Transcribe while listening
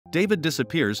David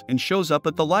disappears and shows up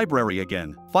at the library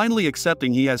again. Finally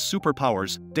accepting he has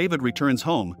superpowers, David returns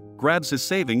home, grabs his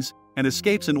savings, and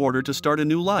escapes in order to start a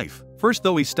new life. First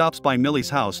though he stops by Millie's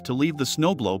house to leave the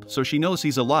snow globe so she knows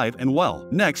he's alive and well.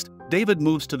 Next, David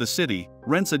moves to the city,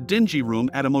 rents a dingy room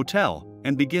at a motel,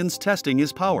 and begins testing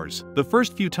his powers. The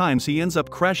first few times he ends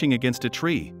up crashing against a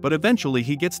tree, but eventually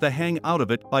he gets the hang out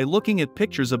of it by looking at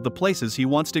pictures of the places he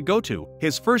wants to go to.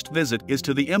 His first visit is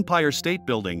to the Empire State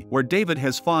Building, where David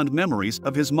has fond memories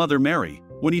of his mother Mary.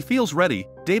 When he feels ready,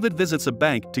 David visits a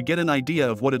bank to get an idea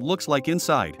of what it looks like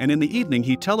inside, and in the evening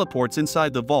he teleports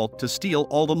inside the vault to steal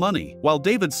all the money. While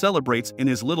David celebrates in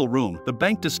his little room, the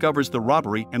bank discovers the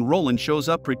robbery and Roland shows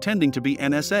up pretending to be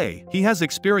NSA. He has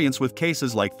experience with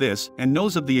cases like this and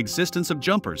knows of the existence of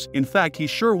jumpers. In fact,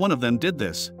 he's sure one of them did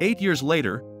this. 8 years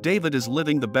later, David is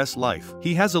living the best life.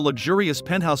 He has a luxurious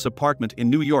penthouse apartment in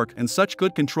New York and such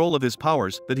good control of his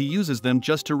powers that he uses them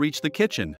just to reach the kitchen.